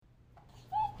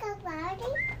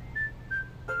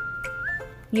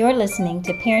You're listening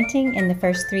to Parenting in the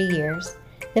First 3 Years,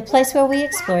 the place where we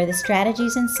explore the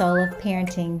strategies and soul of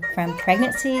parenting from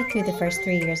pregnancy through the first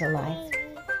 3 years of life.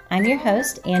 I'm your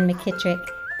host, Ann McKittrick.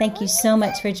 Thank you so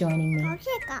much for joining me.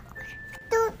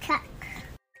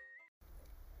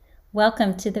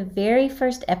 Welcome to the very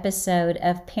first episode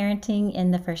of Parenting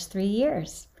in the First 3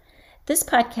 Years. This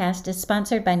podcast is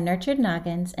sponsored by Nurtured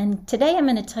Noggins, and today I'm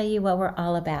going to tell you what we're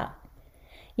all about.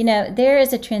 You know, there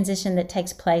is a transition that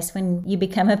takes place when you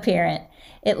become a parent.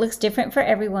 It looks different for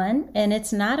everyone, and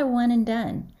it's not a one and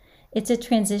done. It's a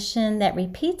transition that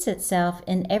repeats itself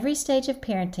in every stage of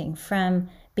parenting, from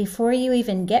before you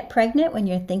even get pregnant when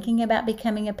you're thinking about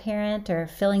becoming a parent or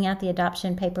filling out the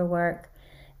adoption paperwork,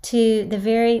 to the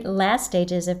very last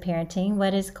stages of parenting,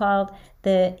 what is called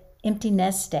the empty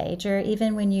nest stage, or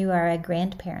even when you are a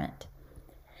grandparent.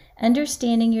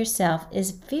 Understanding yourself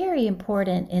is very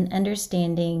important in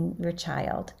understanding your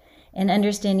child. And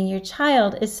understanding your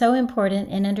child is so important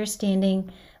in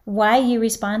understanding why you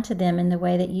respond to them in the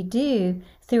way that you do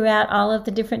throughout all of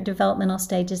the different developmental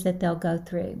stages that they'll go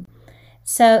through.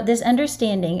 So this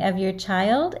understanding of your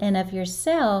child and of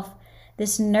yourself,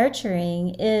 this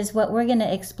nurturing, is what we're going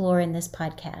to explore in this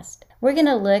podcast. We're going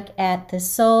to look at the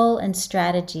soul and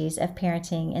strategies of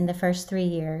parenting in the first 3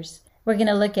 years. We're going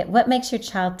to look at what makes your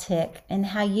child tick and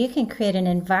how you can create an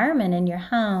environment in your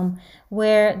home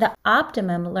where the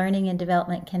optimum learning and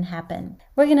development can happen.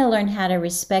 We're going to learn how to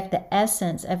respect the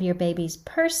essence of your baby's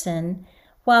person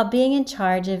while being in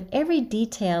charge of every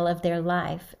detail of their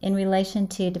life in relation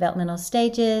to developmental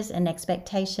stages and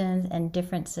expectations and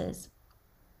differences.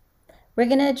 We're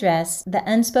going to address the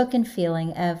unspoken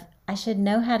feeling of, I should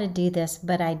know how to do this,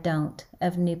 but I don't,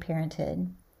 of new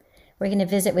parenthood. We're going to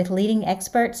visit with leading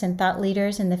experts and thought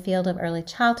leaders in the field of early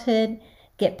childhood,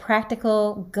 get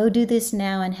practical, go do this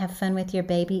now and have fun with your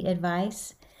baby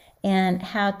advice, and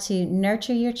how to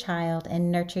nurture your child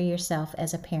and nurture yourself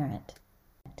as a parent.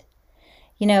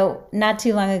 You know, not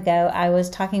too long ago, I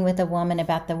was talking with a woman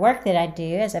about the work that I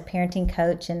do as a parenting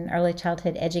coach and early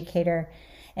childhood educator.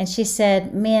 And she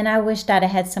said, man, I wished I'd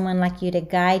have had someone like you to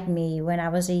guide me when I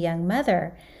was a young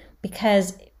mother,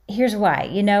 because here's why.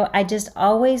 You know, I just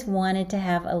always wanted to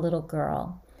have a little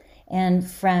girl. And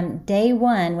from day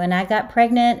one, when I got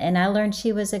pregnant and I learned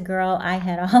she was a girl, I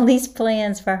had all these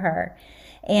plans for her.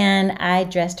 And I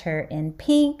dressed her in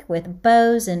pink with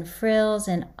bows and frills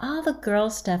and all the girl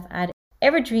stuff I'd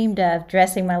ever dreamed of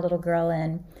dressing my little girl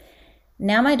in.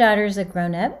 Now my daughter's a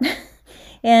grown-up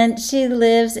and she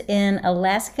lives in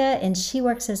Alaska and she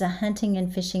works as a hunting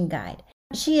and fishing guide.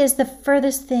 She is the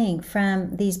furthest thing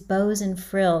from these bows and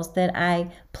frills that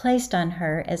I placed on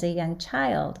her as a young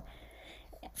child.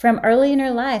 From early in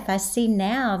her life, I see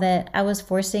now that I was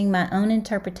forcing my own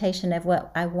interpretation of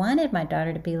what I wanted my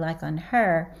daughter to be like on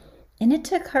her. And it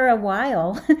took her a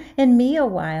while, and me a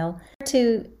while,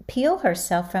 to peel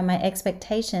herself from my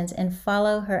expectations and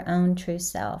follow her own true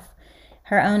self.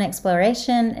 Her own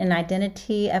exploration and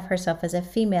identity of herself as a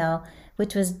female,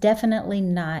 which was definitely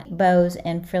not bows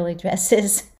and frilly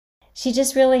dresses. She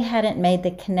just really hadn't made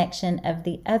the connection of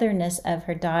the otherness of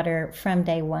her daughter from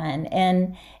day one.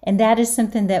 And that is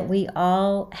something that we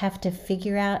all have to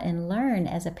figure out and learn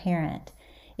as a parent.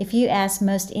 If you ask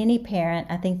most any parent,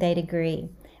 I think they'd agree.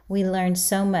 We learn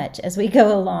so much as we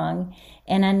go along.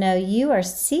 And I know you are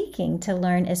seeking to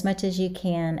learn as much as you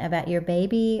can about your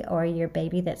baby or your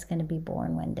baby that's going to be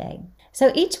born one day.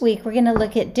 So each week we're going to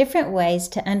look at different ways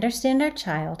to understand our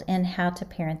child and how to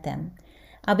parent them.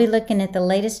 I'll be looking at the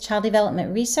latest child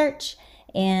development research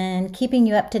and keeping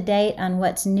you up to date on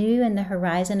what's new in the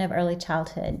horizon of early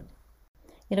childhood.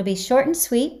 It'll be short and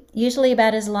sweet, usually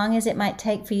about as long as it might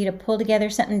take for you to pull together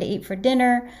something to eat for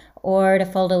dinner, or to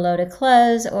fold a load of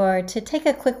clothes, or to take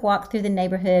a quick walk through the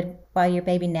neighborhood while your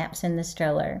baby naps in the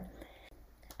stroller.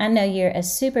 I know you're a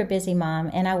super busy mom,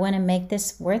 and I want to make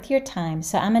this worth your time,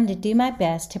 so I'm going to do my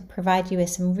best to provide you with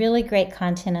some really great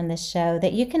content on this show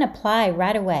that you can apply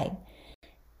right away.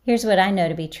 Here's what I know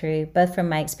to be true, both from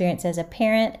my experience as a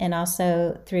parent and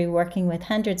also through working with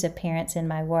hundreds of parents in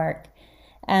my work.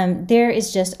 There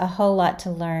is just a whole lot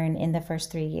to learn in the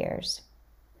first 3 years.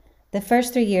 The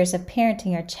first 3 years of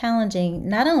parenting are challenging,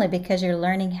 not only because you're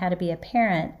learning how to be a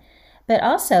parent, but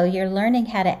also you're learning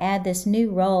how to add this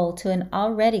new role to an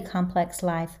already complex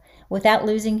life without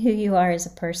losing who you are as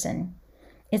a person.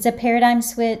 It's a paradigm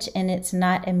switch and it's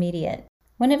not immediate.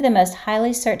 One of the most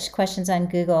highly searched questions on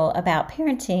Google about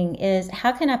parenting is,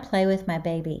 how can I play with my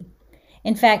baby?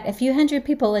 In fact, a few hundred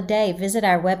people a day visit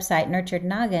our website, Nurtured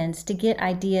Noggins, to get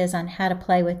ideas on how to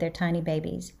play with their tiny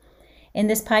babies. In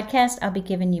this podcast, I'll be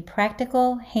giving you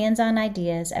practical, hands-on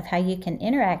ideas of how you can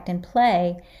interact and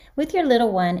play with your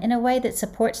little one in a way that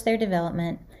supports their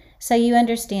development so you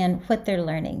understand what they're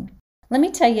learning. Let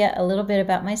me tell you a little bit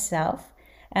about myself.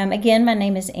 Again, my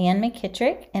name is Ann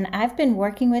McKittrick, and I've been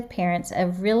working with parents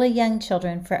of really young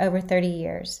children for over 30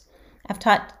 years. I've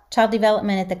taught child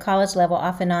development at the college level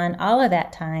off and on all of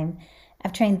that time.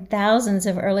 I've trained thousands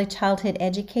of early childhood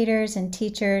educators and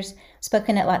teachers,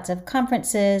 spoken at lots of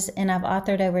conferences, and I've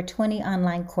authored over 20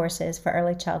 online courses for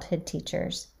early childhood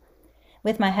teachers.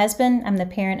 With my husband, I'm the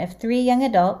parent of 3 young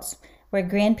adults. We're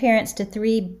grandparents to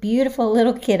 3 beautiful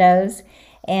little kiddos,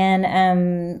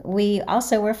 and we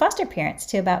also were foster parents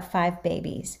to about 5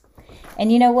 babies.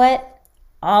 And you know what?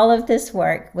 All of this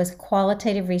work was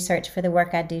qualitative research for the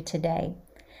work I do today.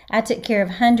 I took care of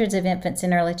hundreds of infants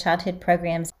in early childhood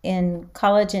programs in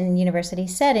college and university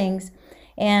settings,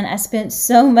 and I spent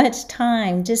so much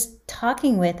time just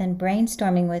talking with and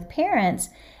brainstorming with parents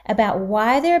about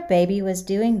why their baby was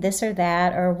doing this or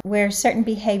that, or where certain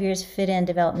behaviors fit in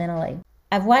developmentally.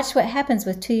 I've watched what happens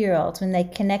with 2-year-olds when they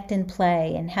connect and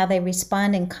play, and how they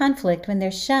respond in conflict when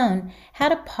they're shown how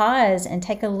to pause and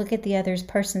take a look at the other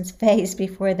person's face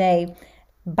before they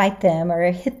bite them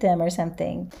or hit them or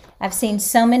something. I've seen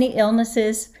so many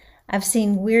illnesses. I've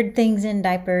seen weird things in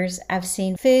diapers. I've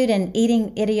seen food and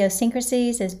eating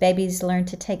idiosyncrasies as babies learn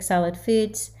to take solid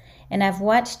foods. And I've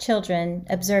watched children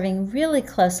observing really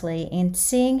closely and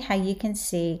seeing how you can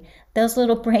see those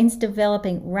little brains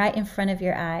developing right in front of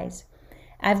your eyes.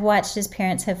 I've watched as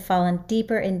parents have fallen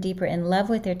deeper and deeper in love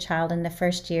with their child in the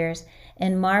first years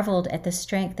and marveled at the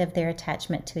strength of their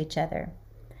attachment to each other.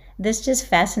 This just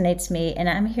fascinates me, and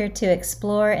I'm here to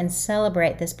explore and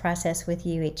celebrate this process with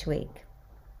you each week.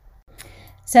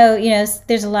 So,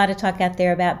 there's a lot of talk out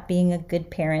there about being a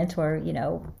good parent, or,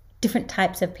 different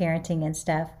types of parenting and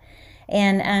stuff.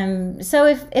 And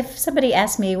so if somebody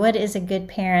asks me, what is a good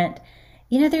parent?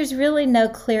 There's really no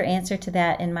clear answer to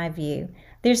that in my view.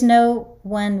 There's no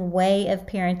one way of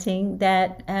parenting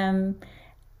that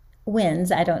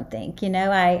wins, I don't think.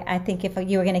 I think if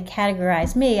you were going to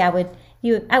categorize me, I would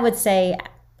say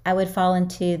I would fall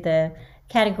into the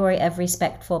category of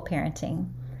respectful parenting.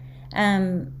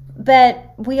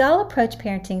 But we all approach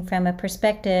parenting from a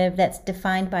perspective that's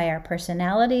defined by our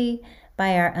personality,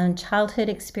 by our own childhood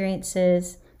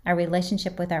experiences, our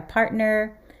relationship with our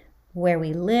partner, where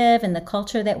we live, and the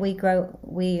culture that we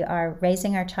are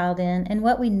raising our child in, and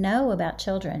what we know about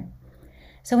children.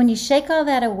 So when you shake all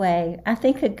that away, I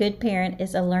think a good parent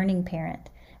is a learning parent,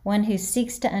 one who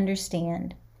seeks to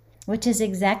understand, which is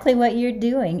exactly what you're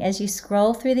doing as you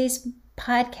scroll through these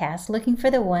podcasts looking for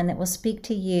the one that will speak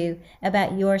to you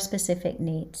about your specific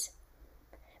needs.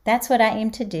 That's what I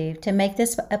aim to do, to make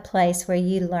this a place where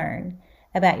you learn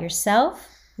about yourself.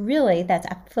 Really, I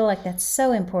feel like that's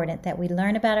so important, that we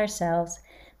learn about ourselves,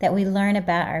 that we learn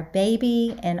about our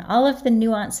baby and all of the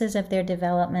nuances of their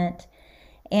development,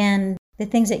 and the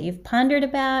things that you've pondered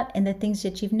about and the things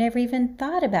that you've never even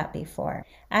thought about before.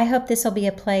 I hope this will be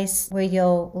a place where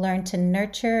you'll learn to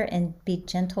nurture and be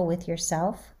gentle with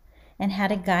yourself, and how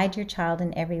to guide your child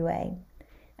in every way.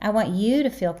 I want you to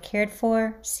feel cared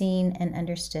for, seen, and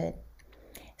understood.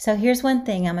 So here's one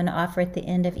thing I'm going to offer at the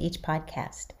end of each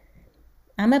podcast.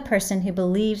 I'm a person who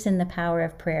believes in the power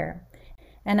of prayer,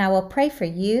 and I will pray for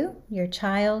you, your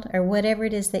child, or whatever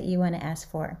it is that you want to ask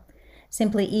for.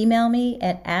 Simply email me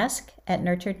at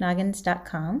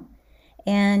ask@nurturednoggins.com,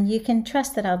 and you can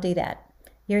trust that I'll do that.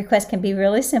 Your request can be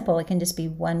really simple. It can just be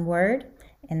one word,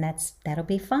 and that'll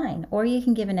be fine. Or you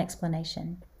can give an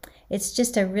explanation. It's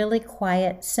just a really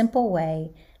quiet, simple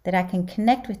way that I can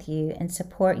connect with you and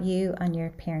support you on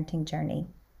your parenting journey.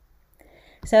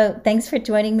 So thanks for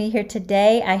joining me here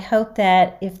today. I hope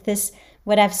that if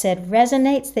what I've said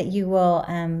resonates, that you will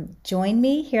join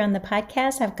me here on the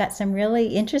podcast. I've got some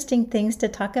really interesting things to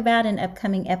talk about in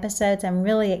upcoming episodes. I'm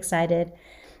really excited.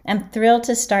 I'm thrilled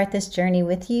to start this journey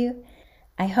with you.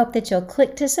 I hope that you'll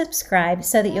click to subscribe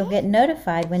so that you'll get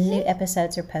notified when new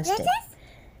episodes are posted.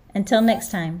 Until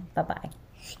next time, bye-bye.